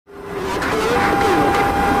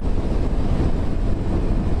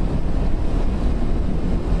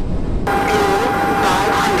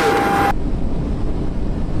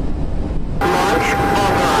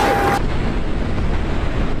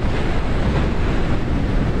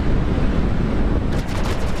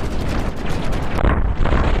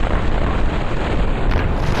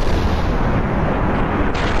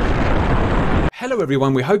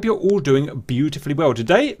everyone, we hope you're all doing beautifully well.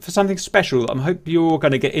 Today, for something special I hope you're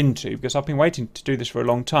going to get into, because I've been waiting to do this for a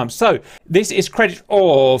long time. So, this is credit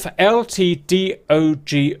of LTDOGOOP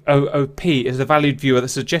is the valued viewer that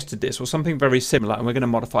suggested this, or something very similar, and we're going to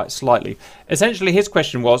modify it slightly. Essentially, his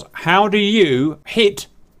question was, how do you hit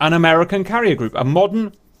an American carrier group, a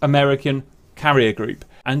modern American carrier group?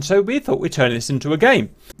 And so we thought we'd turn this into a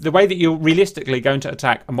game. The way that you're realistically going to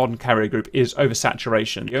attack a modern carrier group is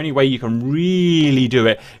oversaturation. The only way you can really do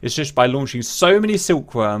it is just by launching so many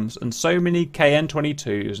silkworms and so many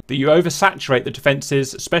KN-22s that you oversaturate the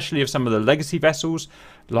defences, especially of some of the legacy vessels,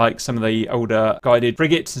 like some of the older guided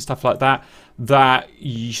frigates and stuff like that, that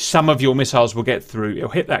some of your missiles will get through. It'll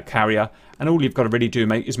hit that carrier, and all you've got to really do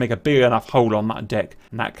is make a big enough hole on that deck,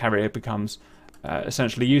 and that carrier becomes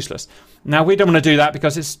essentially useless. Now, we don't want to do that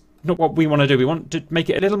because it's not what we want to do. We want to make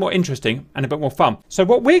it a little more interesting and a bit more fun. So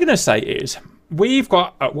what we're going to say is we've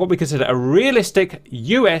got what we consider a realistic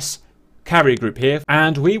US carrier group here,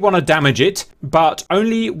 and we want to damage it, but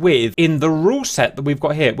only within the rule set that we've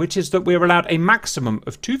got here, which is that we're allowed a maximum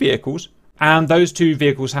of 2 vehicles, and those 2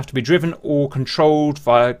 vehicles have to be driven or controlled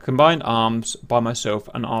via combined arms by myself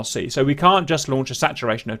and RC. So we can't just launch a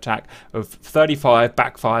saturation attack of 35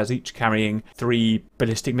 backfires, each carrying 3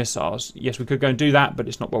 ballistic missiles. Yes, we could go and do that, but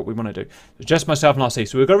it's not what we want to do. It's just myself and RC.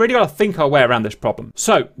 So we've really got to think our way around this problem.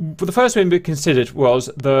 So the first thing we considered was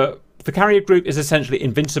the carrier group is essentially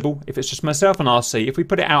invincible if it's just myself and RC. If we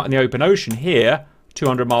put it out in the open ocean here,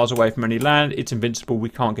 200 miles away from any land, it's invincible. We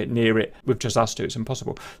can't get near it with just us two. It's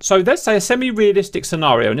impossible. So let's say a semi-realistic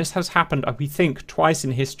scenario, and this has happened, we think, twice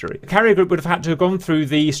in history. The carrier group would have had to have gone through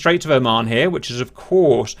the Strait of Oman here, which is, of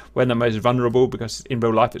course, when they're most vulnerable, because in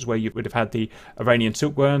real life it's where you would have had the Iranian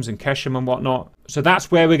silkworms and Keshem and whatnot. So that's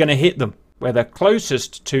where we're going to hit them, where they're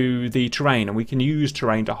closest to the terrain, and we can use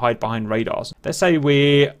terrain to hide behind radars. Let's say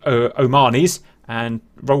we're Omanis, and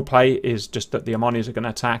roleplay is just that the Omanis are going to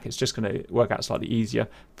attack. It's just going to work out slightly easier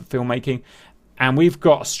for filmmaking. And we've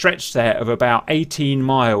got a stretch there of about 18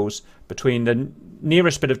 miles between the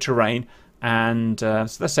nearest bit of terrain and so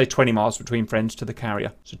let's say 20 miles between friends to the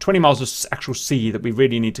carrier. So 20 miles of actual sea that we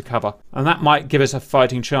really need to cover. And that might give us a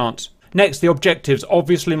fighting chance. Next, the objectives.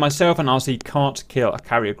 Obviously, myself and RC can't kill a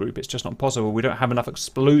carrier group. It's just not possible. We don't have enough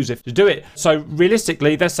explosive to do it. So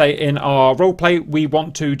realistically, let's say in our roleplay, we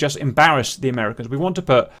want to just embarrass the Americans. We want to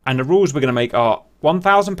put, and the rules we're going to make are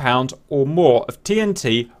 £1,000 or more of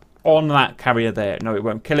TNT on that carrier there. No, it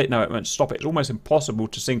won't kill it. No, it won't stop it. It's almost impossible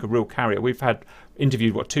to sink a real carrier. We've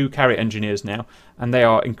interviewed 2 carrier engineers now, and they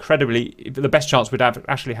are incredibly, the best chance we'd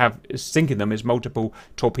actually have is sinking them is multiple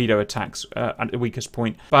torpedo attacks at the weakest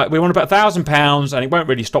point. But we want about £1,000, and it won't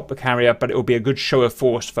really stop the carrier, but it will be a good show of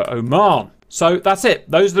force for Oman. So that's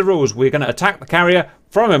it. Those are the rules. We're going to attack the carrier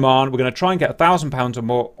from Oman. We're going to try and get £1,000 or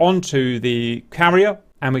more onto the carrier,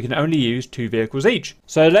 and we can only use 2 vehicles each.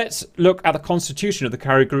 So let's look at the constitution of the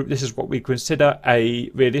carrier group. This is what we consider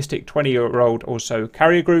a realistic 20-year-old or so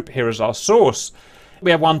carrier group. Here is our source.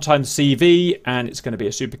 We have 1 times CV, and it's going to be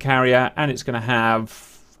a super carrier, and it's going to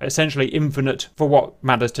have essentially infinite, for what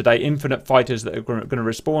matters today, infinite fighters that are going to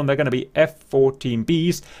respawn. They're going to be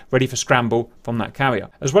F-14Bs ready for scramble from that carrier.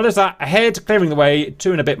 As well as that, ahead, clearing the way,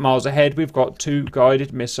 2 and a bit miles ahead, we've got 2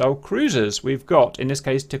 guided missile cruisers. We've got, in this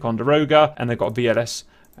case, Ticonderoga, and they've got VLS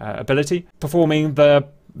ability. Performing the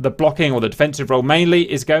blocking or the defensive role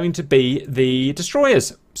mainly is going to be the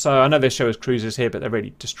destroyers. So I know they show us cruisers here, but they're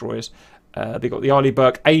really destroyers. They've got the Arleigh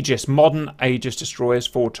Burke Aegis, modern Aegis destroyers,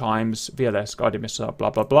 4 times VLS guided missile, blah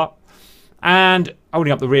blah blah. And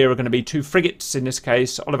holding up the rear are going to be 2 frigates in this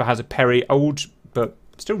case. Oliver has a Perry, old but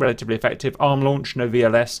still relatively effective, arm launch, no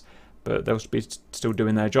VLS, but they'll be still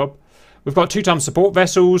doing their job. We've got 2 times support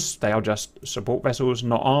vessels. They are just support vessels,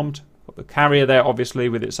 not armed. Got the carrier there, obviously,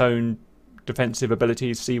 with its own defensive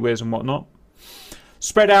abilities, seaways and whatnot.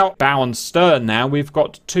 Spread out bow and stern now, we've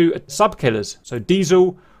got 2 sub-killers. So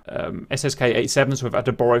Diesel, SSK-87s we've had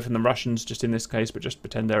to borrow from the Russians just in this case, but just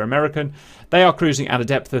pretend they're American. They are cruising at a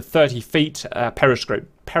depth of 30 feet,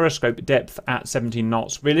 periscope depth at 17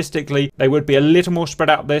 knots. Realistically, they would be a little more spread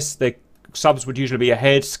out this. The subs would usually be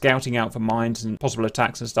ahead, scouting out for mines and possible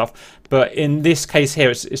attacks and stuff. But in this case here,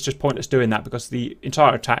 it's just pointless doing that because the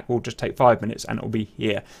entire attack will just take 5 minutes and it will be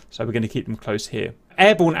here. So we're going to keep them close here.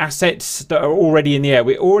 Airborne assets that are already in the air.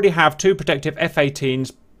 We already have 2 protective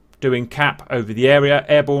F-18s doing cap over the area,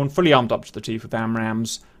 airborne, fully armed up to the teeth with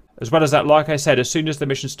AMRAAMs. As well as that, like I said, as soon as the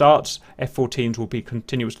mission starts, F-14s will be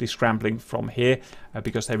continuously scrambling from here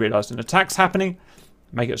because they realise an attack's happening.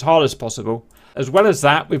 make it as hard as possible. As well as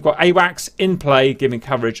that, we've got AWACS in play giving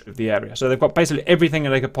coverage of the area. So they've got basically everything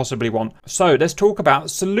that they could possibly want. So let's talk about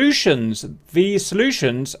solutions. These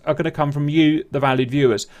solutions are going to come from you, the valued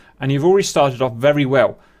viewers. And you've already started off very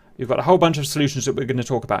well. You've got a whole bunch of solutions that we're going to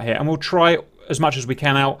talk about here. And we'll try as much as we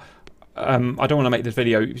can out. I don't want to make this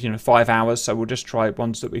video, 5 hours. So we'll just try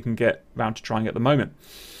ones that we can get around to trying at the moment.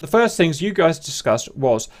 The first things you guys discussed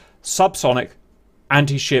was subsonic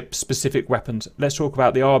anti-ship specific weapons. Let's talk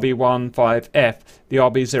about the RB-15F, the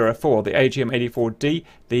RB-04, the AGM-84D,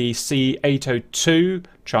 the C-802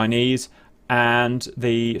 Chinese, and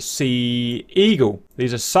the Sea Eagle.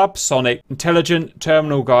 These are subsonic, intelligent,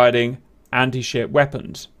 terminal guiding anti-ship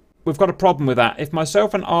weapons. We've got a problem with that. If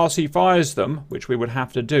myself and RC fires them, which we would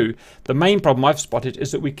have to do, the main problem I've spotted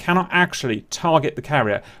is that we cannot actually target the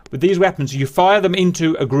carrier. With these weapons, you fire them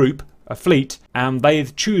into a group, a fleet, and they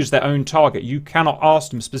choose their own target. You cannot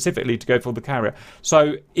ask them specifically to go for the carrier.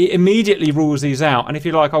 So it immediately rules these out. And if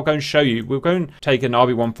you like, I'll go and show you. We'll go and take an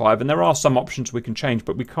RB-15, and there are some options we can change,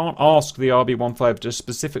 but we can't ask the RB-15 to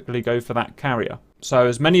specifically go for that carrier. So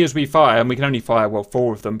as many as we fire, and we can only fire, well,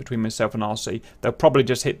 4 of them between myself and RC, they'll probably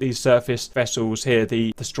just hit these surface vessels here,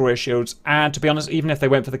 the destroyer shields. And to be honest, even if they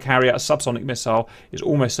went for the carrier, a subsonic missile is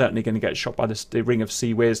almost certainly going to get shot by the ring of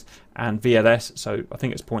Sea Whiz and VLS. So I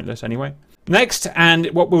think it's pointless anyway. Next, and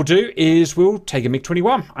what we'll do is we'll take a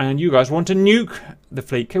MiG-21, and you guys want to nuke the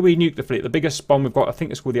fleet. Can we nuke the fleet? The biggest bomb we've got, I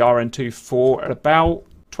think it's called the RN-24, at about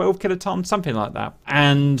 12 kilotons, something like that.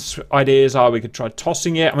 And ideas are we could try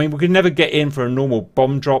tossing it. I mean, we could never get in for a normal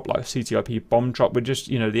bomb drop, like a CTIP bomb drop. We're just,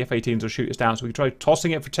 the F-18s will shoot us down. So we could try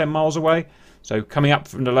tossing it for 10 miles away. So coming up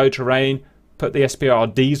from the low terrain, put the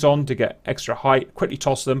SPRDs on to get extra height, quickly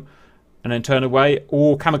toss them, and then turn away.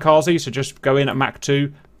 Or kamikaze, so just go in at Mach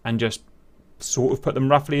 2 and just sort of put them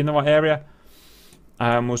roughly in the right area.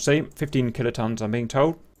 We'll see. 15 kilotons, I'm being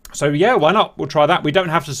told. So yeah, why not? We'll try that. We don't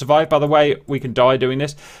have to survive, by the way. We can die doing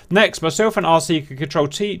this. Next, myself and RC can control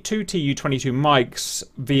two Tu-22 mics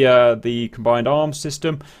via the combined arms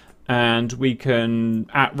system. And we can,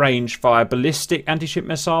 at range, fire ballistic anti-ship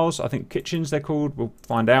missiles. I think Kitchens they're called. We'll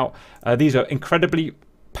find out. These are incredibly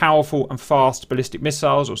powerful and fast ballistic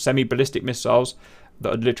missiles or semi-ballistic missiles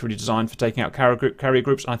that are literally designed for taking out carrier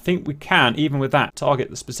groups. And I think we can, even with that,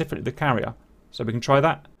 target specifically the carrier. So we can try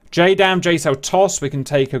that. JDAM, JSOW toss, we can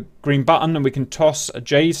take a green button and we can toss a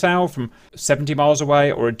JSOW from 70 miles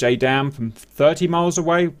away or a JDAM from 30 miles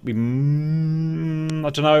away. I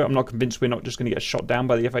don't know, I'm not convinced we're not just going to get shot down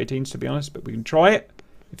by the F-18s, to be honest, but we can try it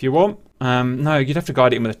if you want. No, you'd have to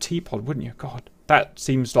guide it in with a T-pod, wouldn't you? God, that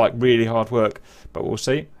seems like really hard work, but we'll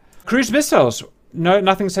see. Cruise missiles. No,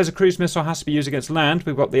 nothing says a cruise missile has to be used against land.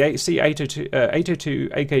 We've got the C-802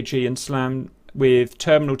 AKG and SLAM with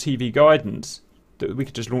terminal TV guidance. We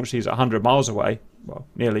could just launch these at 100 miles away, well,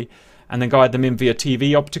 nearly, and then guide them in via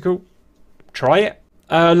TV optical. Try it.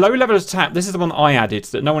 Low level attack. This is the one I added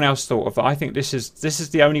that no one else thought of. I think this is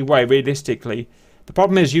the only way, realistically. The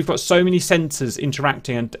problem is you've got so many sensors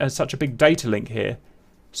interacting and such a big data link here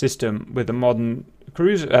system with the modern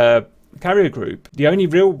cruise carrier group. The only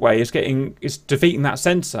real way is defeating that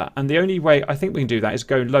sensor, and the only way I think we can do that is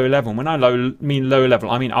go low level. When I mean low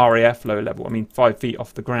level, I mean RAF low level. I mean 5 feet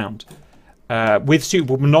off the ground. With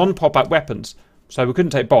suitable non-pop-up weapons. So we couldn't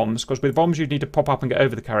take bombs, because with bombs you'd need to pop up and get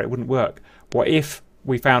over the carrier. It wouldn't work. What if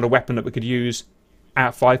we found a weapon that we could use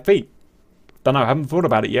at 5 feet? Don't know, I haven't thought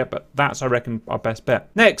about it yet, but that's, I reckon, our best bet.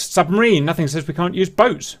 Next, submarine. Nothing says we can't use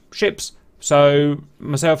boats, ships. So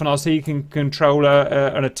myself and RC can control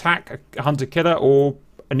an attack, a hunter-killer, or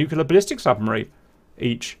a nuclear ballistic submarine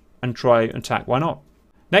each, and try and attack. Why not?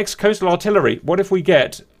 Next, coastal artillery. What if we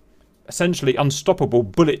get essentially unstoppable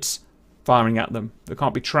bullets firing at them that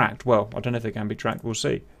can't be tracked? Well, I don't know if they can be tracked. We'll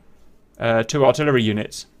see. 2 artillery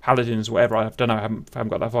units, paladins, whatever. I don't know. I haven't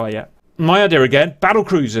got that far yet. My idea again: battle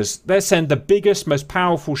cruisers. Let's send the biggest, most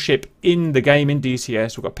powerful ship in the game in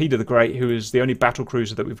DCS. We've got Peter the Great, who is the only battle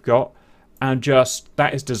cruiser that we've got, and just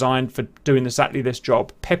that is designed for doing exactly this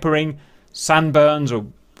job: peppering sandburns, or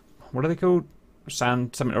what are they called?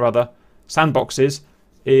 Something or other. Sandboxes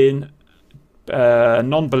in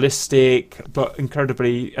non-ballistic but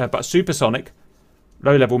incredibly but supersonic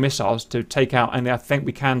low-level missiles to take out, and I think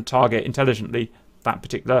we can target intelligently that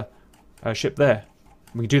particular ship there.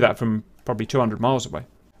 We can do that from probably 200 miles away.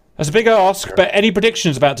 That's a big ask, but any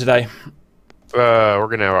predictions about today? We're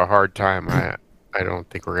gonna have a hard time. I don't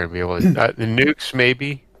think we're gonna be able to. The nukes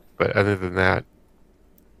maybe, but other than that,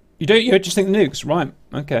 you don't. You just think nukes, right?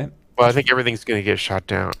 Okay. Well, I think everything's gonna get shot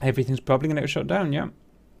down. Everything's probably gonna get shot down. Yeah.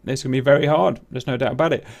 It's going to be very hard. There's no doubt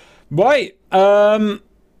about it. Right.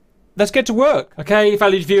 let's get to work. Okay,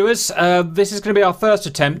 valued viewers, this is going to be our first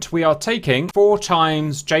attempt. We are taking 4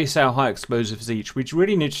 times JSOW high explosives each. We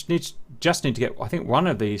really just need to get, I think, one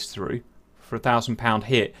of these through for a £1,000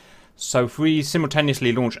 hit. So if we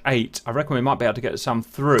simultaneously launch 8, I reckon we might be able to get some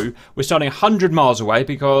through. We're starting 100 miles away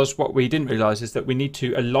because what we didn't realise is that we need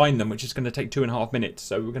to align them, which is going to take 2.5 minutes.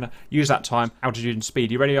 So we're going to use that time, altitude and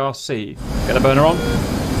speed. You ready, RC? Get the burner on.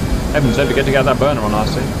 Heavens, don't forget to get that burner on,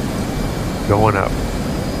 RC. Going up.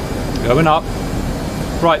 Going up.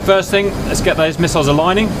 Right, first thing, let's get those missiles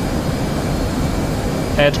aligning.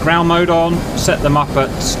 Air to ground mode on. Set them up at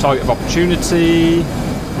target of opportunity.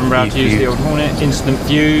 Remember how to use the old Hornet. Instant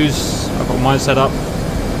fuse. I've got mine set up.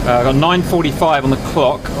 I've got 9:45 on the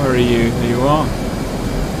clock. Where are you? There you are.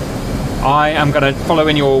 I am going to follow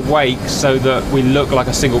in your wake so that we look like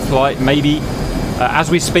a single flight, maybe. As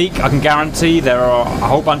we speak, I can guarantee there are a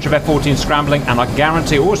whole bunch of F-14s scrambling, and I can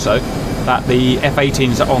guarantee also that the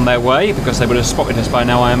F-18s are on their way, because they would have spotted us by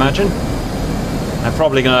now, I imagine. They're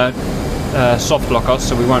probably going to soft block us,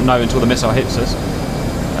 so we won't know until the missile hits us.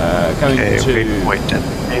 Going to waypoint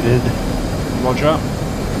designated. Roger.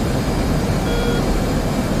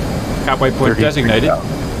 Cap waypoint designated.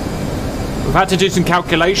 We've had to do some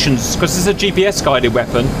calculations because this is a GPS guided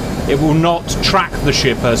weapon. It will not track the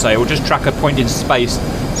ship per se. It will just track a point in space.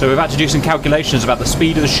 So we've had to do some calculations about the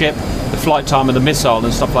speed of the ship, the flight time of the missile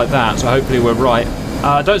and stuff like that. So hopefully we're right.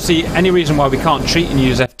 I don't see any reason why we can't cheat and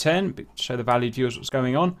use F10. Show the valued viewers what's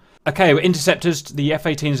going on. Okay, we're interceptors. The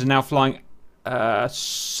F-18s are now flying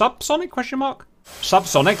subsonic question mark?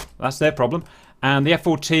 Subsonic, that's their problem. And the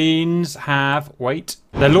F-14s have, wait,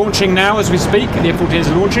 they're launching now as we speak. The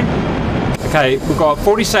F-14s are launching. Okay, we've got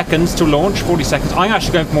 40 seconds to launch, 40 seconds. I'm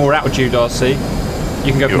actually going for more altitude, RC.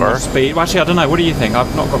 You can go for more speed. Well, actually, I don't know. What do you think?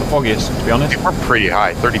 I've not got the foggiest, to be honest. We're pretty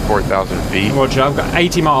high, 34,000 feet. Roger, I've got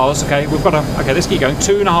 80 miles. Okay, we've got to, okay, let's keep going.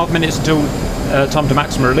 2.5 minutes until time to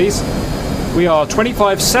maximum release. We are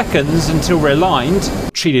 25 seconds until we're aligned.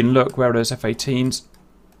 Cheating, look, where are those F-18s?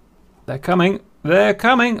 They're coming. They're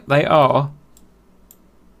coming. They are.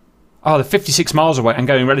 Oh, they're 56 miles away and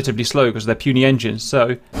going relatively slow because of their puny engines.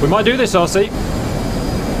 So, we might do this, RC.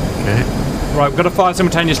 Okay. Right, we've got to fire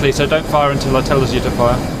simultaneously, so don't fire until I tell you to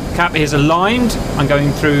fire. Cap is aligned. I'm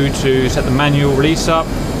going through to set the manual release up.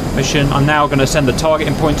 Mission. I'm now going to send the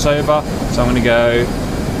targeting points over. So I'm going to go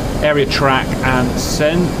area track and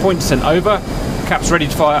send points sent over. Cap's ready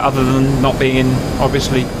to fire other than not being in,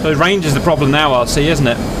 obviously. So range is the problem now, RC, isn't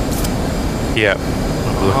it? Yeah.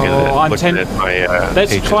 I'm looking at my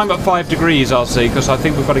let's pages. climb up 5 degrees, RC, because I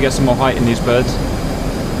think we've got to get some more height in these birds.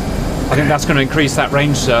 I think that's going to increase that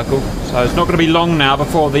range circle. So it's not going to be long now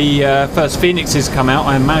before the first Phoenixes come out,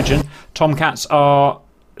 I imagine. Tomcats are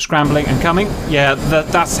scrambling and coming. Yeah,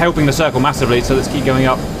 that's helping the circle massively, so let's keep going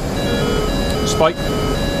up. Spike.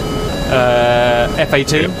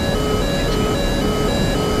 F-18. Yep.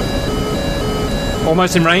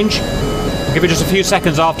 Almost in range. We'll give it just a few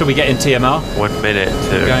seconds after we get in TMR. 1 minute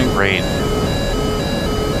to range.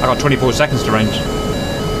 I got 24 seconds to range.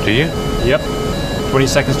 Do you? Yep. 20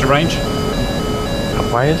 seconds to range.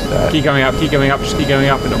 Why is that? Keep going up, just keep going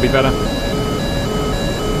up, and it'll be better.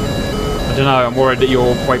 I don't know, I'm worried that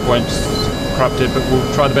your waypoint's corrupted, but we'll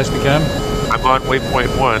try the best we can. I'm on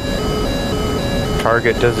waypoint 1.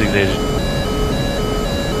 Target designated.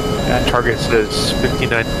 Okay. Target says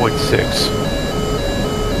 59.6.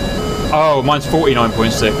 Oh, mine's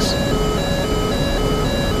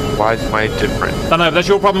 49.6. Why is mine different? Don't know, if that's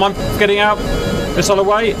your problem. I'm getting out. Missile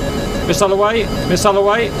away. Missile away. Missile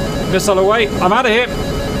away. Missile away. I'm out of here.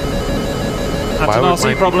 That's an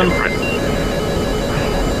RC problem.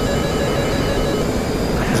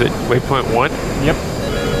 Is it waypoint 1? Yep.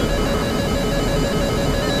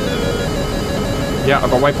 Yeah, I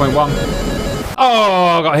got waypoint 1.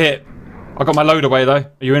 Oh, I got hit. I got my load away though.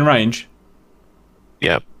 Are you in range?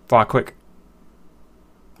 Yep. Fire quick.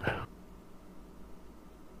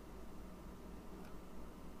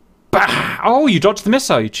 Bah! Oh, you dodged the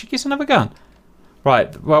missile, you cheeky son of a gun.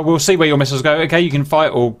 Right, well, we'll see where your missiles go. Okay, you can fight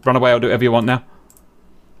or run away or do whatever you want now.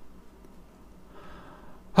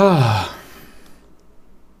 I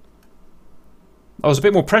was a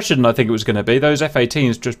bit more pressured than I think it was going to be. Those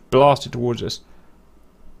F-18s just blasted towards us.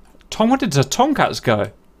 Tom, where did the Tomcats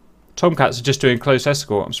go? Tomcats are just doing close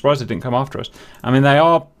escort. I'm surprised they didn't come after us. I mean, they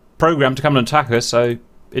are programmed to come and attack us, so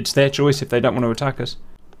it's their choice if they don't want to attack us.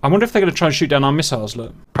 I wonder if they're going to try and shoot down our missiles,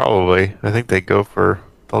 look. Probably. I think they'll go for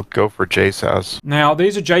JSOWs. Now,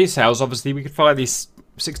 these are JSOWs. Obviously, we could fire these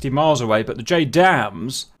 60 miles away, but the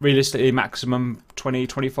JDAMs, realistically, maximum 20,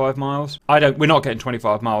 25 miles. We're not getting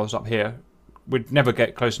 25 miles up here. We'd never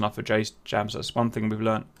get close enough for JDAMs. That's one thing we've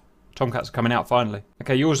learnt. Tomcats are coming out finally.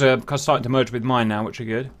 Okay, yours are starting to merge with mine now, which are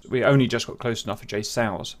good. We only just got close enough for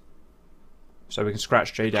JSOWs. So we can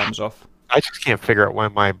scratch JDAMs off. I just can't figure out why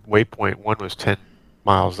my waypoint 1 was 10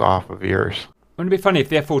 miles off of yours. Wouldn't it be funny if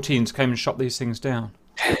the F-14s came and shot these things down?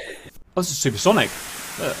 Oh, this is supersonic.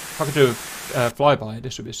 Look, if I could do a flyby,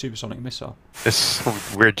 this would be a supersonic missile. There's some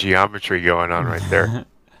weird geometry going on right there.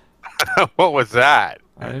 What was that?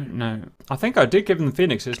 I don't know. I think I did give them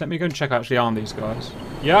Phoenixes. Let me go and check actually arm these guys.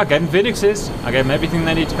 Yeah, I gave them Phoenixes. I gave them everything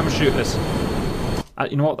they need to come and shoot this.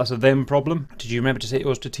 You know what? That's a them problem. Did you remember to set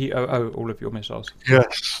yours to TOO, all of your missiles?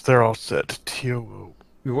 Yes, they're all set to TOO.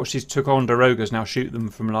 We watched these Ticonderogas now shoot them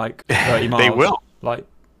from like 30 miles. They will. Like,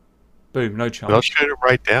 boom, no chance. They'll shoot them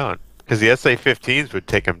right down. Because the SA-15s would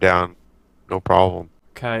take them down, no problem.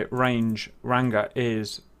 Okay, range Ranga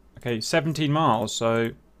is, 17 miles.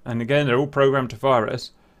 So, and again, they're all programmed to fire at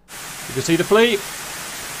us. You can see the fleet.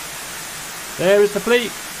 There is the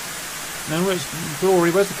fleet. No, where's Glory?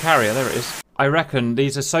 Where's the carrier? There it is. I reckon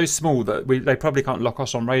these are so small that they probably can't lock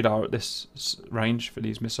us on radar at this range for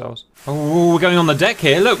these missiles. Oh, we're going on the deck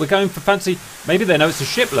here. Look, we're going for fancy. Maybe they know it's a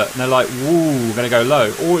shiplet and they're like, "Woo, we're going to go low,"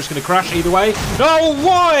 or it's going to crash either way. Oh,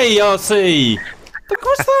 why, RC? Look,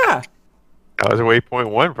 what's that? That was a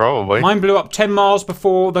waypoint 1, probably. Mine blew up 10 miles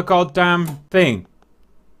before the goddamn thing.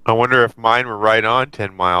 I wonder if mine were right on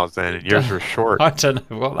 10 miles then and yours were short. I don't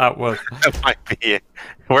know what that was. That might be it.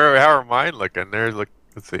 How are mine looking?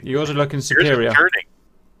 Let's see. Yours are looking superior. Yours are turning.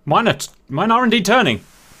 Mine are indeed turning.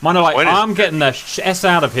 Mine are like, I'm getting the S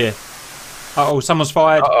out of here. Uh-oh, someone's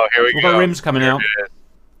fired. Uh-oh, here we We've go. got rims coming out.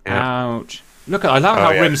 Yeah. Ouch. Look, I love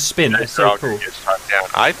how rims spin. It's so cool.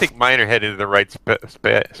 I think mine are heading to the right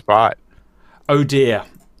spot. Oh dear.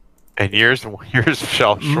 And yours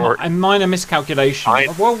fell short. And mine a miscalculation.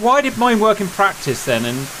 Well, why did mine work in practice then?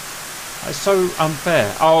 And it's so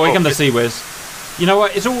unfair. Oh, here come the Sea Whiz. You know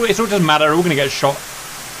what? It all doesn't matter. We're all going to get shot.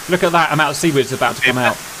 Look at that amount of Sea Whiz about to come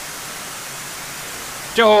out.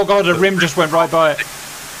 Oh god, a rim just went right by it.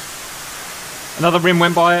 Another rim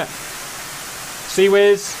went by it. Sea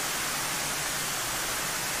Whiz.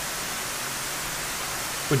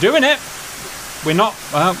 We're doing it. We're not.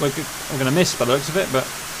 Well, we're going to miss by the looks of it, but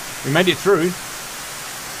we made it through.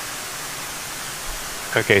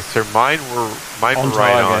 Okay, so mine were right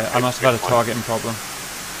on. I must have had a targeting problem.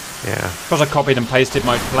 Yeah. Because I copied and pasted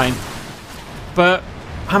my plane. But,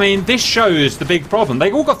 I mean, this shows the big problem.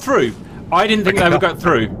 They all got through. I didn't think they would go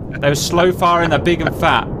through. They were slow firing, they're big and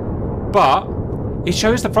fat. But, it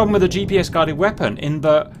shows the problem with the GPS-guided weapon in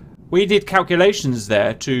that we did calculations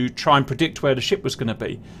there to try and predict where the ship was going to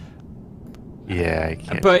be. Yeah, I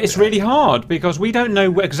can't. But it's really hard because we don't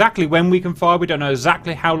know exactly when we can fire. We don't know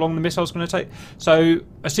exactly how long the missile's going to take. So,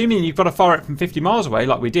 assuming you've got to fire it from 50 miles away,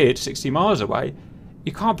 like we did, 60 miles away,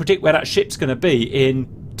 you can't predict where that ship's going to be in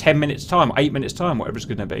 10 minutes' time, or 8 minutes' time, whatever it's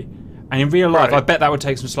going to be. And in real life, I bet that would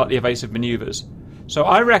take some slightly evasive manoeuvres. So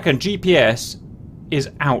I reckon GPS is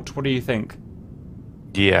out. What do you think?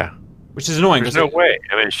 Yeah. Which is annoying. There's no way.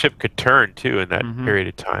 I mean, a ship could turn, too, in that period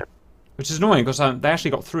of time. Which is annoying, because they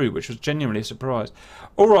actually got through, which was genuinely a surprise.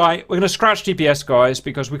 All right, we're going to scratch GPS, guys,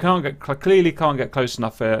 because we clearly can't get close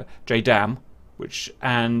enough for JDAM,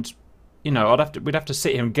 and... You know, we'd have to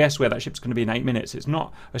sit here and guess where that ship's going to be in 8 minutes. It's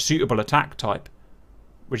not a suitable attack type,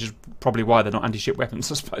 which is probably why they're not anti-ship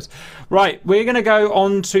weapons, I suppose. Right, we're going to go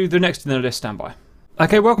on to the next in the list. Standby.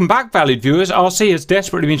 Okay, welcome back, valued viewers. RC has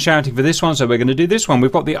desperately been shouting for this one, so we're going to do this one.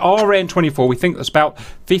 We've got the RN24. We think that's about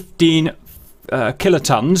 15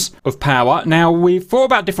 kilotons of power. Now, we've thought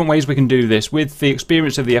about different ways we can do this. With the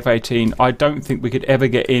experience of the F-18, I don't think we could ever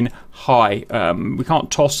get in high. We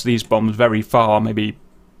can't toss these bombs very far, maybe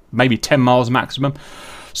 10 miles maximum.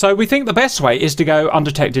 So we think the best way is to go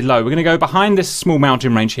undetected low. We're going to go behind this small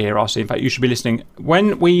mountain range here, RC. In fact, you should be listening.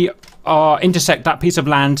 When we intersect that piece of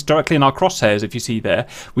land directly in our crosshairs, if you see there,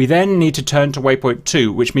 we then need to turn to waypoint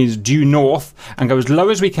 2, which means due north, and go as low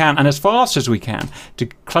as we can and as fast as we can to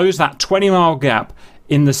close that 20-mile gap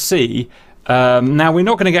in the sea. Now, we're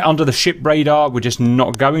not going to get under the ship radar. We're just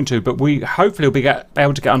not going to, but we hopefully will be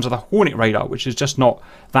able to get under the Hornet radar, which is just not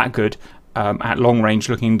that good. At long range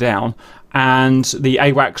looking down, and the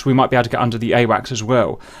AWACS, we might be able to get under the AWACS as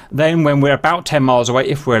well. Then when we're about 10 miles away,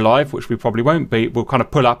 if we're alive, which we probably won't be, we'll kind of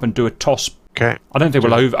pull up and do a toss. Okay. I don't think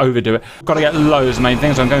we'll overdo it. Got to get low is the main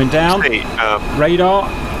thing, so I'm going down. Radar.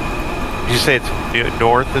 Did you say it's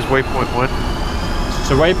north is waypoint 1?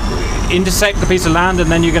 So intersect the piece of land, and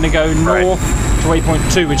then you're going to go north to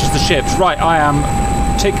waypoint 2, which is the ships. Right, I am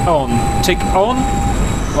tick on.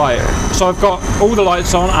 Right, so I've got all the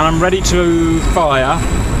lights on and I'm ready to fire.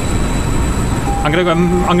 I'm gonna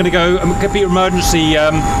go and get the emergency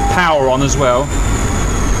power on as well.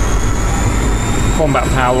 combat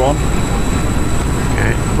power on.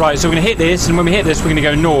 Okay. Right, so we're going to hit this, and when we hit this, we're going to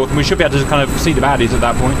go north, and we should be able to kind of see the baddies at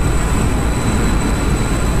that point.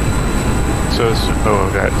 So it's, oh,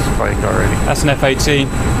 that's spike already. That's an F-18.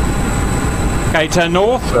 Okay, turn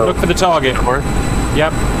north. So, look for the target. North?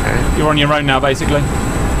 Yep. Okay. You're on your own now, basically.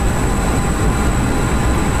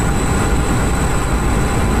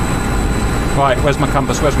 Right, where's my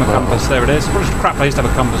compass? Where's my compass? There it is. What a crap place to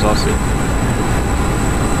have a compass, I see.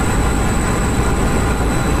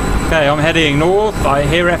 Okay, I'm heading north. I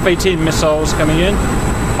hear F-18 missiles coming in.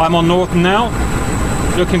 I'm on north now.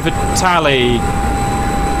 Looking for Tally.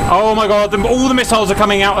 Oh my god, all the missiles are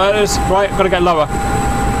coming out at us. Right, I've got to get lower.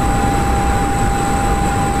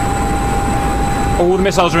 All the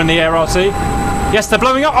missiles are in the air, RC. Yes, they're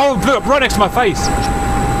blowing up. Oh, blew up right next to my face.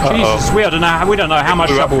 Jesus, we don't know how much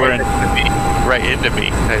trouble we're in. Right into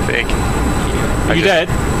me, I think. Are you dead?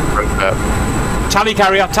 Tally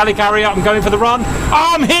carrier, I'm going for the run.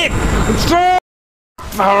 Oh, I'm hit!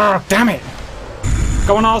 Oh, damn it.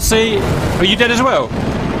 Go on, RC. Are you dead as well?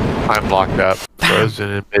 I'm locked up,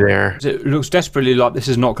 frozen in midair. It looks desperately like this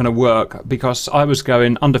is not going to work because I was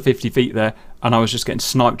going under 50 feet there and I was just getting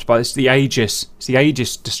sniped by this. The Aegis. It's the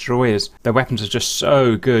Aegis destroyers. Their weapons are just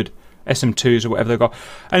so good. SM2s or whatever they've got.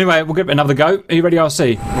 Anyway, we'll give it another go. Are you ready,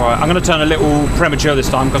 RC? Right, I'm going to turn a little premature this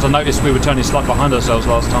time because I noticed we were turning slightly behind ourselves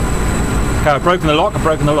last time. Okay, I've broken the lock.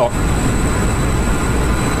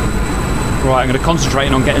 Right, I'm going to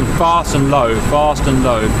concentrate on getting fast and low.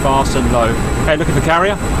 Okay, looking for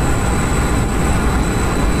carrier.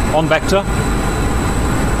 On vector.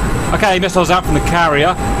 Okay, missiles out from the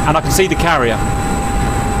carrier, and I can see the carrier.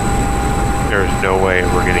 There's no way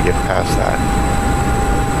we're going to get past that.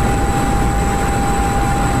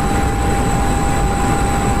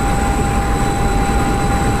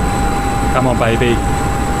 Come on, baby.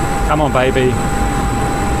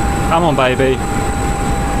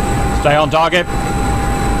 Stay on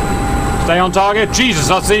target. Jesus,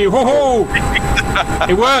 I see. Woohoo!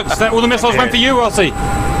 It works. All the missiles went for you, I see.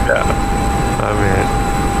 Yeah. Oh, man.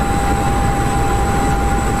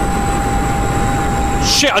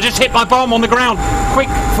 Shit, I just hit my bomb on the ground. Quick,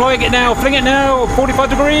 fling it now. 45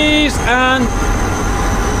 degrees, and...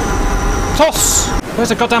 toss! Where's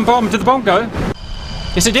the goddamn bomb? Did the bomb go?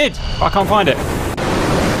 Yes, it did. I can't find it.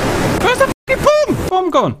 Where's the fucking bomb? Bomb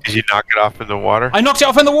gone. Did you knock it off in the water? I knocked it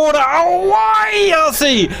off in the water. Oh, why? I'll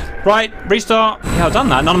see. Right, restart. Yeah, I've done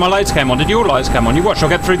that. None of my lights came on. Did your lights come on? You watch. I'll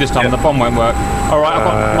get through this time and the bomb won't work. All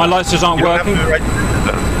right, my lights just aren't working. I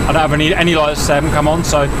don't have any lights that haven't come on,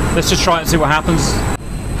 so let's just try it and see what happens.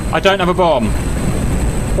 I don't have a bomb.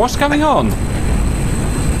 What's going on?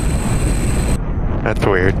 That's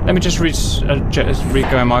weird. Let me just go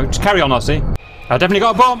my... Just carry on, RC. I definitely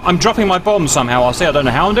got a bomb. I'm dropping my bomb somehow, RC. I don't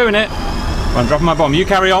know how I'm doing it. But I'm dropping my bomb. You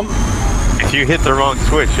carry on. If you hit the wrong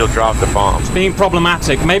switch, you'll drop the bomb. It's being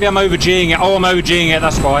problematic. Maybe I'm over-G'ing it. Oh, I'm over-G'ing it.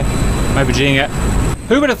 That's why. I'm over-G'ing it.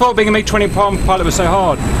 Who would have thought being a MiG-20 bomb pilot was so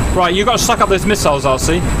hard? Right, you got to suck up those missiles,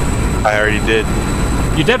 RC. I already did.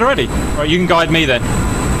 You did already? Right, you can guide me then.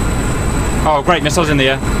 Oh, great. Missiles in the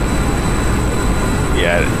air.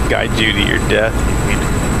 Yeah, guide you to your death.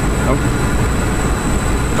 Oh.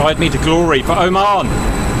 Guide me to glory for Oman.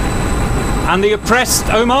 And the oppressed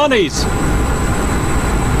Omanis.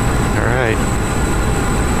 Alright.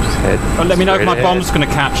 Just head. Oh, let me know if my ahead. bomb's going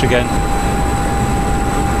to catch again.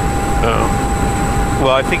 Oh.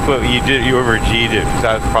 Well, I think what you did, you over-G'd it, because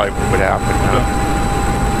that's probably what would happen. Huh?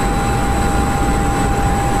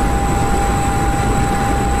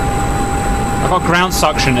 I've got ground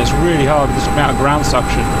suction. It's really hard with this amount of ground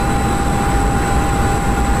suction. I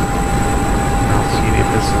don't see any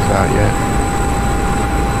missiles out yet.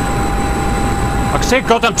 I can see a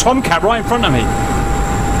goddamn Tomcat right in front of me.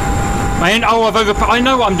 I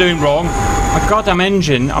know what I'm doing wrong. My goddamn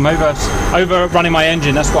engine. I'm overrunning my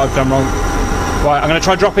engine. That's what I've done wrong. Right, I'm going to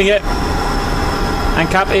try dropping it. And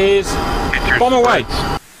cap is... Bomb away.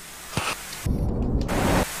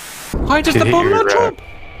 Why does the bomb not drop?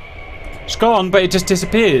 It's gone, but it just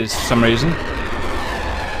disappears for some reason.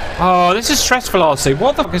 Oh, this is stressful, RC.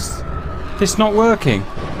 What the fuck is this not working?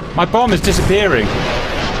 My bomb is disappearing.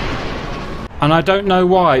 And I don't know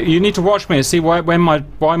why. You need to watch me and see why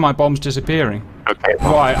my bomb's disappearing. Okay.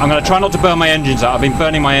 Right, I'm going to try not to burn my engines out. I've been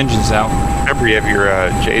burning my engines out. Remember, you have your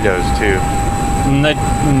JSOWs too.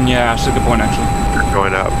 Yeah, that's a good point, actually. They're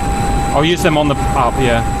going up. I'll use them on the up,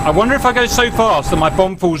 yeah. I wonder if I go so fast that my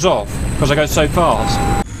bomb falls off, because I go so fast.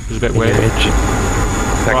 It's a bit weird.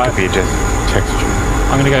 That could be just texture.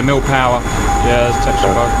 I'm going to go mill power. Yeah, there's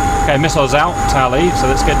texture bug. Okay, missiles out, Tally, so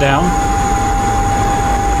let's get down.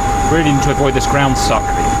 Really need to avoid this ground suck.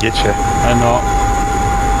 Get you. And not.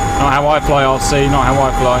 Not how I fly, RC. Not how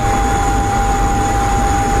I fly.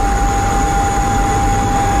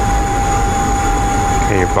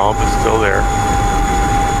 Okay, your bomb is still there.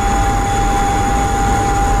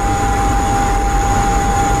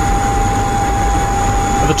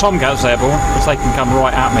 Are the Tomcats airborne? Because they can come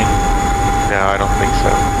right at me. No, I don't think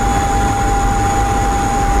so.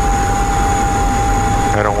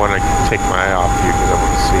 I don't want to take my eye off you because I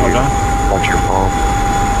want to see you. Watch your palm.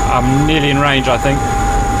 I'm nearly in range, I think.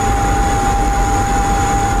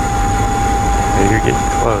 Yeah, you're getting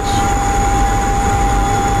close.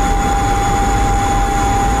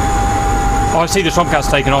 Oh, I see the Tomcats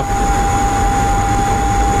taking off.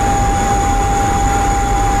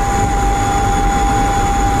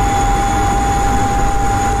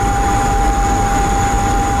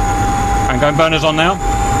 I'm going burners on now.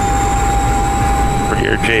 For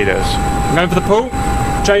your JSOWs. I'm going for the pull.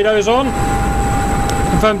 JSOW's on.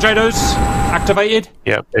 Confirm JSOW's activated.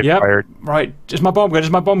 Yep, they fired. Right, is my bomb good? Is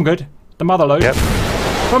my bomb good? The motherload. Yep.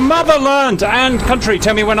 For motherland and country.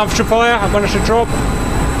 Tell me when I should fire, when I should drop.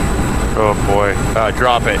 Oh boy.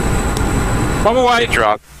 Drop it. Bomb away.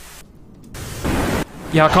 Drop.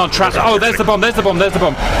 Yeah, I can't track. Oh, there's the bomb. There's the bomb. There's the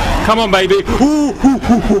bomb. Come on, baby. Ooh, ooh,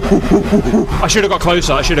 ooh, ooh, ooh, ooh, ooh. I should have got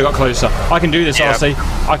closer. I should have got closer. I can do this, Yep. RC.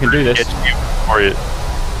 I can do this. It's you for it.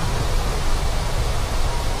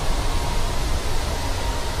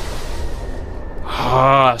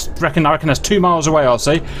 I reckon that's 2 miles away,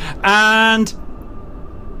 RC. And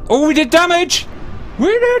oh, we did damage. We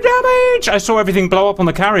did damage. I saw everything blow up on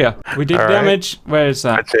the carrier. We did damage. Where is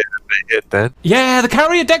that? I'd say they hit then. Yeah, the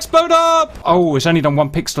carrier deck's blown up. Oh, it's only done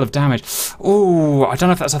 1 pixel of damage. Oh, I don't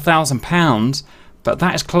know if that's £1,000, but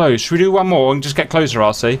that is close. Should we do one more and just get closer,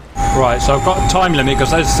 RC? Right, so I've got a time limit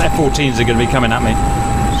because those F-14s are going to be coming at me.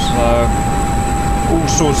 So all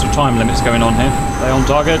sorts of time limits going on here. Stay on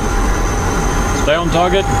target. Stay on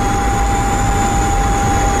target.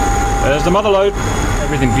 There's the mother load.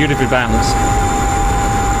 Everything beautifully balanced.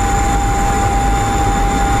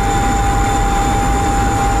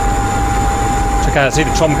 It's okay, I see the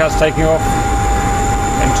Tomcats taking off.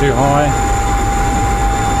 Getting too high.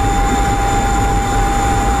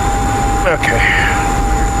 Okay.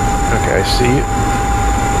 Okay, I see it.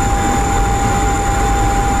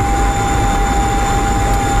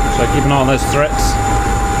 So keep an eye on those threats.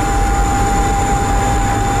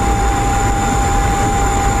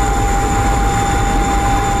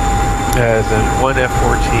 Then one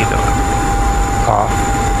F-14 off.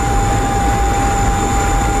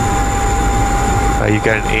 You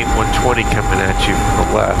got an AIM-120 coming at you from the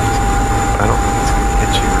left. I don't know if it's going to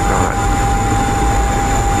hit you or not.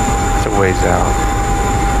 It's a ways out.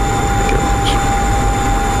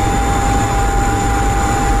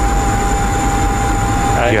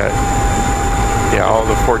 Yeah, all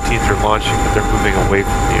the 14s are launching, but they're moving away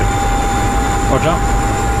from you. Roger.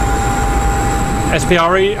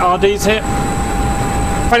 SPRE, RD's hit.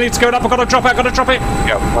 Failing to go up, I've got to drop it, I've got to drop it. You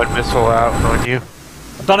got one missile out on you.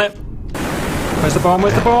 I've done it. Where's the bomb?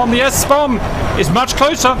 Where's the bomb? Yes, bomb! It's much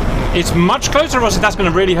closer. It's much closer, Rossi. That's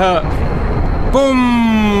going to really hurt. Boom!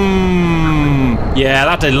 Yeah,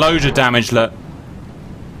 that did loads of damage, look.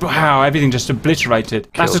 Wow, everything just obliterated.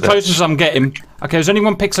 That's as close as I'm getting. Okay, there's only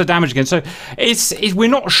 1 pixel of damage again. So we're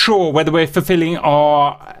not sure whether we're fulfilling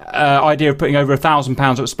our idea of putting over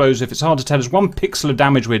 £1,000 of explosive. It's hard to tell. There's 1 pixel of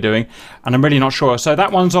damage we're doing, and I'm really not sure. So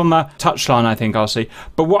that one's on the touchline, I think, RC.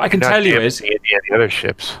 But what I can tell you is... any other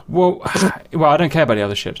ships. Well, I don't care about the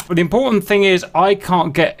other ships. But the important thing is I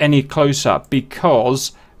can't get any closer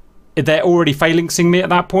because they're already phalanxing me at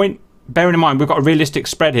that point. Bearing in mind, we've got a realistic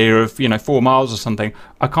spread here of, 4 miles or something.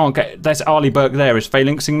 I can't get... That's Arleigh Burke there is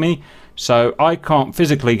phalanxing me. So I can't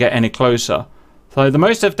physically get any closer. So the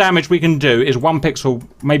most of damage we can do is 1 pixel,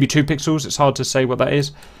 maybe 2 pixels. It's hard to say what that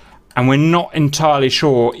is. And we're not entirely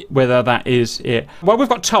sure whether that is it. Well, we've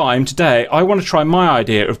got time today. I want to try my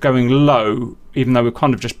idea of going low, even though we've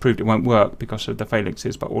kind of just proved it won't work because of the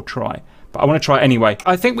phalanxes, but we'll try. But I want to try it anyway.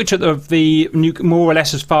 I think we took the nuke more or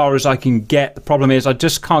less as far as I can get. The problem is I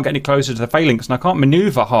just can't get any closer to the phalanx, and I can't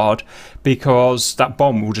maneuver hard because that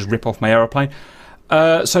bomb will just rip off my aeroplane.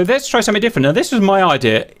 So let's try something different. Now, this was my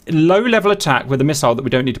idea. Low-level attack with a missile that we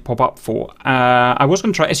don't need to pop up for. I was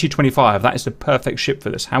going to try Su-25. That is the perfect ship for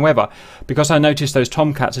this. However, because I noticed those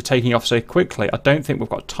Tomcats are taking off so quickly, I don't think we've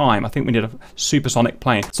got time. I think we need a supersonic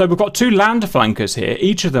plane. So we've got 2 lander flankers here.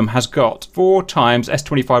 Each of them has got 4 times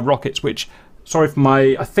S-25 rockets, which, sorry for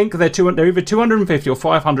my... I think they're either 250 or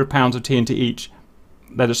 500 pounds of TNT each.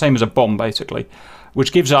 They're the same as a bomb, basically.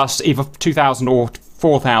 which gives us either 2,000 or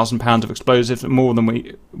 4,000 pounds of explosives, more than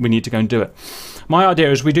we need to go and do it. My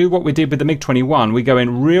idea is we do what we did with the MiG-21. We go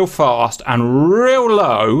in real fast and real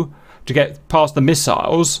low to get past the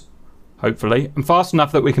missiles, hopefully, and fast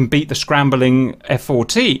enough that we can beat the scrambling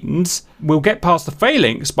F-14s. We'll get past the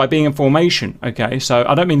phalanx by being in formation, okay? So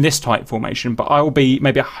I don't mean this tight formation, but I will be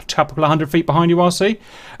maybe a couple of 100 feet behind you, RC,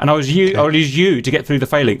 and I'll use you to get through the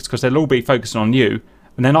phalanx, because they'll all be focusing on you,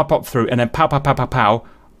 and then I pop through, and then pow, pow, pow, pow, pow,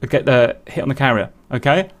 get the hit on the carrier,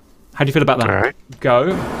 okay? How do you feel about that? All right. Go.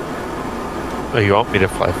 Oh, you want me to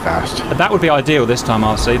fly fast? That would be ideal this time,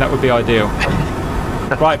 RC. That would be ideal.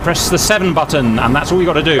 Right, press the 7 button, and that's all you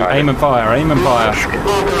got to do. Aim and fire, aim and fire.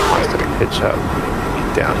 Pitch up,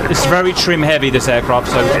 down there. It's very trim heavy, this aircraft,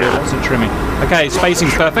 so we'll do lots of trimming. Okay,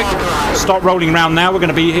 spacing's perfect. Stop rolling around now. We're going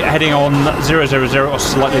to be heading on 000 or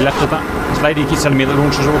slightly left of that. This lady keeps telling me the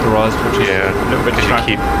launch is authorised, which is a little bit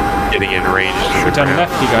distracting. Keep getting in range. Keep going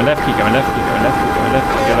left, keep going left, keep going left, keep going left, keep going left,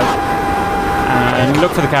 keep going left. And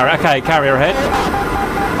look for the carrier. Okay, carrier ahead.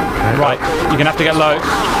 Right, you're going to have to get low.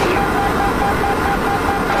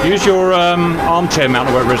 Use your armchair mount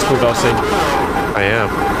or whatever it's called, RC. I am.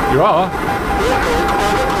 You are?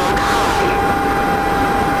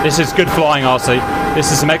 This is good flying, RC.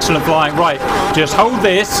 This is some excellent flying. Right, just hold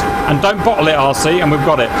this and don't bottle it, RC, and we've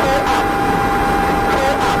got it.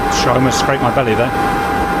 I almost scraped my belly there.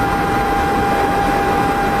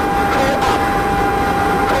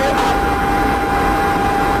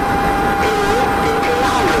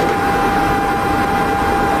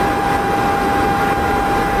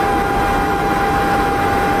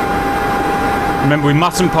 Remember, we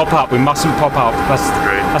mustn't pop up. We mustn't pop up.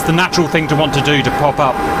 That's the natural thing to want to do, to pop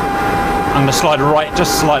up. I'm going to slide right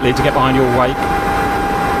just slightly to get behind your wake.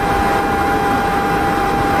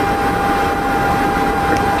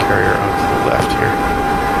 Carrier onto the left here.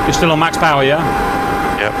 You're still on max power, yeah?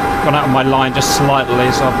 Yep. Gone out of my line just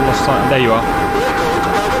slightly, so I've lost sight. There you are.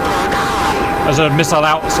 There's a missile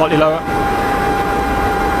out, slightly lower.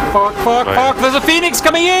 Fuck, fuck, fuck! There's a Phoenix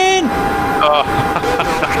coming in! Oh.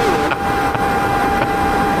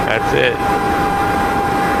 That's it.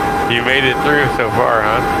 You made it through so far,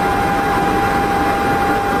 huh?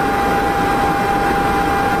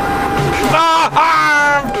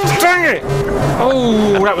 Ah! Dang it!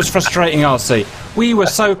 Oh, that was frustrating, RC. We were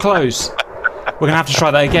so close. We're going to have to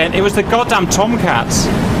try that again. It was the goddamn Tomcats.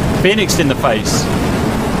 Phoenixed in the face.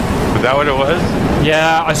 Is that what it was?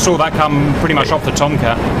 Yeah, I saw that come pretty much off the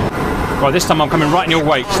Tomcat. Right, this time I'm coming right in your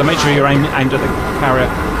wake, so make sure you're aimed at the carrier.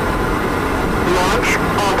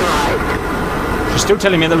 She's still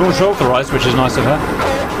telling me the launch authorised, which is nice of her.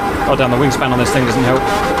 Oh damn, the wingspan on this thing doesn't help.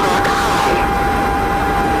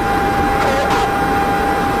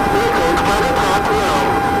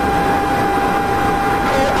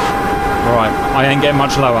 Alright, I ain't getting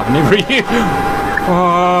much lower. Neither are you.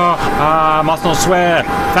 Oh, must not swear.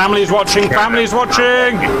 Family's watching, family's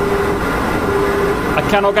watching! I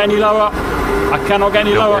cannot get any lower. I cannot get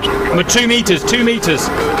any lower. I'm at 2 meters, 2 meters.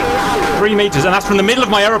 3 meters, and that's from the middle of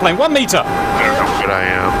my aeroplane. 1 meter! I don't know what I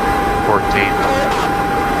am. 14.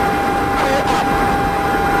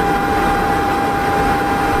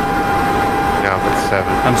 Now I'm at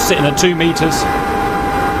 7. I'm sitting at 2 meters.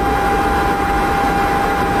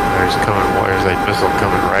 There's a missile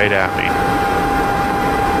coming right at me.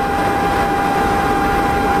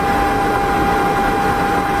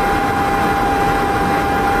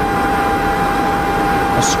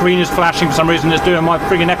 My screen is flashing for some reason. It's doing my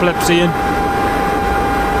friggin' epilepsy in.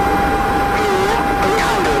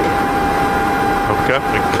 Okay,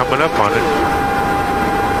 coming up on it.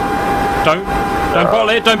 Don't bottle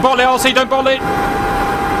it, don't bottle it, RC, don't bottle it!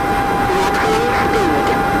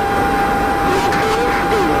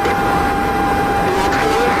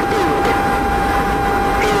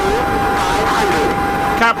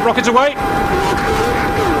 Cap, rockets away!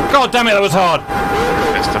 God damn it, that was hard!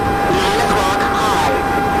 Missed him.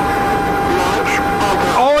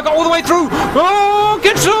 Oh, I got all the way through! Oh,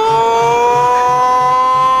 get some!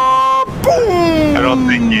 Boom! I don't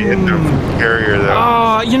think you hit the carrier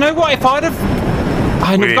though. You know what? If I'd have...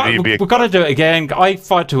 We've got to do it again. I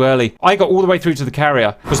fired too early. I got all the way through to the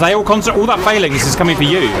carrier because they all that phalanx is coming for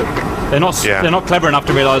you. They're not clever enough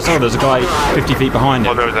to realise, oh, there's a guy 50 feet behind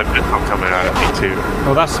him. Well, there was a missile coming out at me too.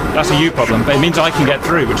 Well, that's a you problem, but it means I can get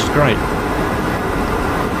through, which is great.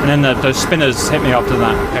 And then those spinners hit me after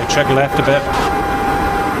that. Okay, check left a bit.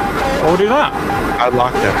 Or do that. I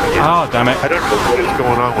locked that. Oh, damn it. I don't know what is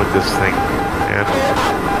going on with this thing, man.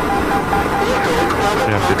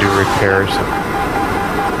 I have to do repairs.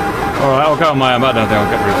 Alright, I'll go on my own. I don't think I'll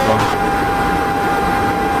get very far.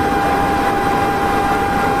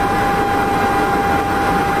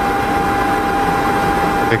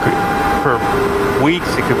 It could, for weeks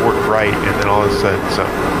it could work right, and then all of a sudden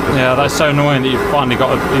something. Yeah, that's so annoying that you've finally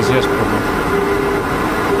got a DCS problem.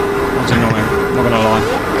 That's annoying, not gonna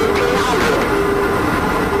lie.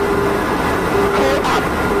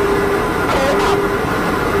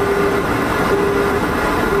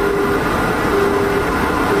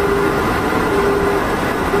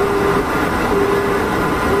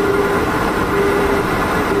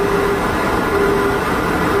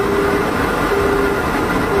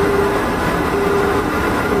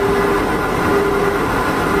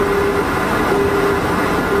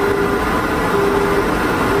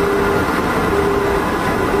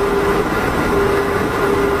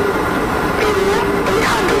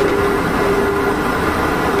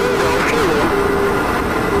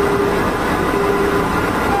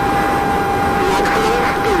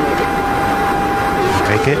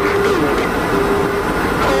 Make it.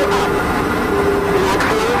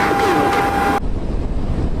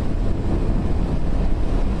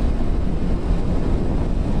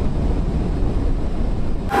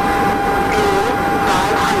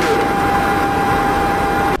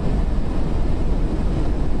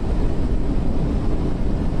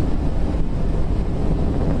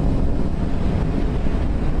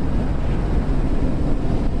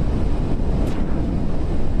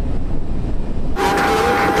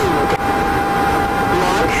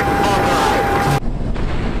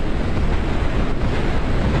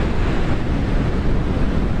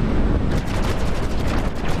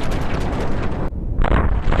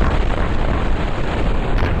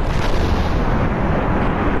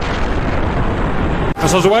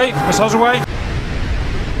 Missiles away! Missiles away!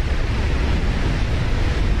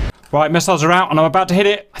 Right, missiles are out and I'm about to hit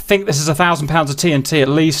it. I think this is £1,000 of TNT at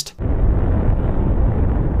least.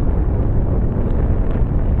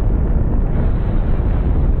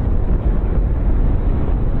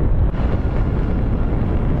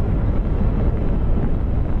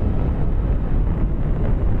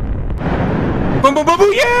 Boom, boom, boom,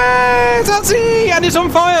 boom! Yes! That's it! And it's on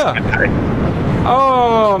fire!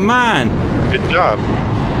 Oh, man. Good job.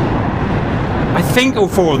 I think all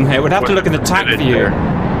four of them here. We'd have to look in the TAC view.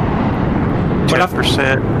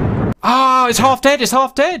 10%. Ah, it's half dead. It's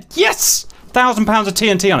half dead. Yes! £1,000 of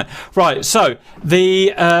TNT on it. Right, so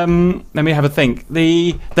the let me have a think.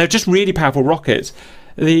 They're just really powerful rockets.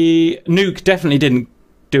 The nuke definitely didn't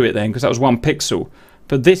do it then because that was 1 pixel.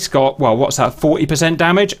 But this got, well, what's that, 40%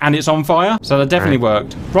 damage, and it's on fire. So that definitely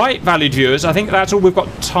worked. Right, valued viewers, I think that's all we've got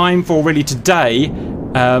time for really today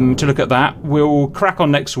to look at that. We'll crack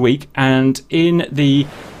on next week, and in the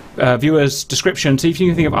viewers' description, see if you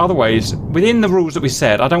can think of other ways within the rules that we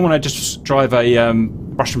said. I don't want to just drive a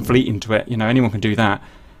Russian fleet into it. You know, anyone can do that.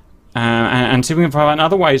 And see if we can find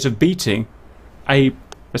other ways of beating a,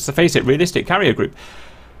 let's face it, realistic carrier group.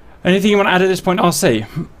 Anything you want to add at this point, RC?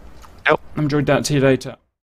 Nope. I'm enjoyed that. See you later.